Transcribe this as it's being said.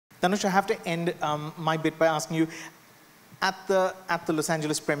Dhanush, I have to end my bit by asking you, at the Los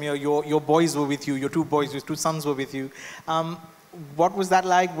Angeles premiere, your boys were with you, your two boys, your two sons were with you. What was that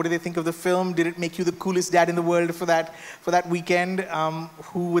like? What did they think of the film? Did it make you the coolest dad in the world for that weekend?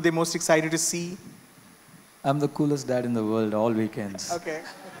 Who were they most excited to see? I'm the coolest dad in the world all weekends. Okay.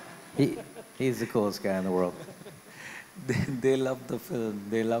 He's the coolest guy in the world. They loved the film.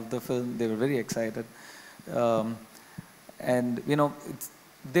 They loved the film. They were very excited. And, you know,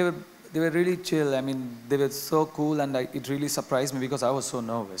 they were really chill. I mean, they were so cool, and it really surprised me because I was so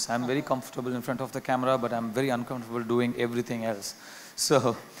nervous. I'm very comfortable in front of the camera, but I'm very uncomfortable doing everything else.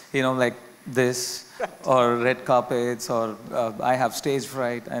 So, you know, like this, or red carpets, or I have stage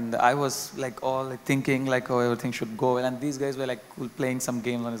fright, and I was like all like, thinking like, oh, everything should go well. And these guys were like cool, playing some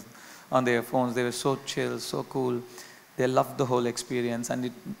games on their phones. They were so chill, so cool. They loved the whole experience, and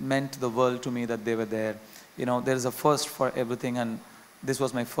it meant the world to me that they were there. You know, there's a first for everything, and this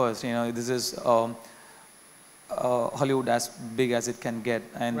was my first. You know, this is Hollywood as big as it can get,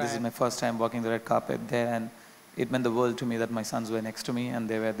 and this is my first time walking the red carpet there, and it meant the world to me that my sons were next to me and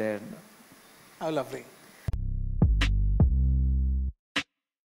they were there. How lovely.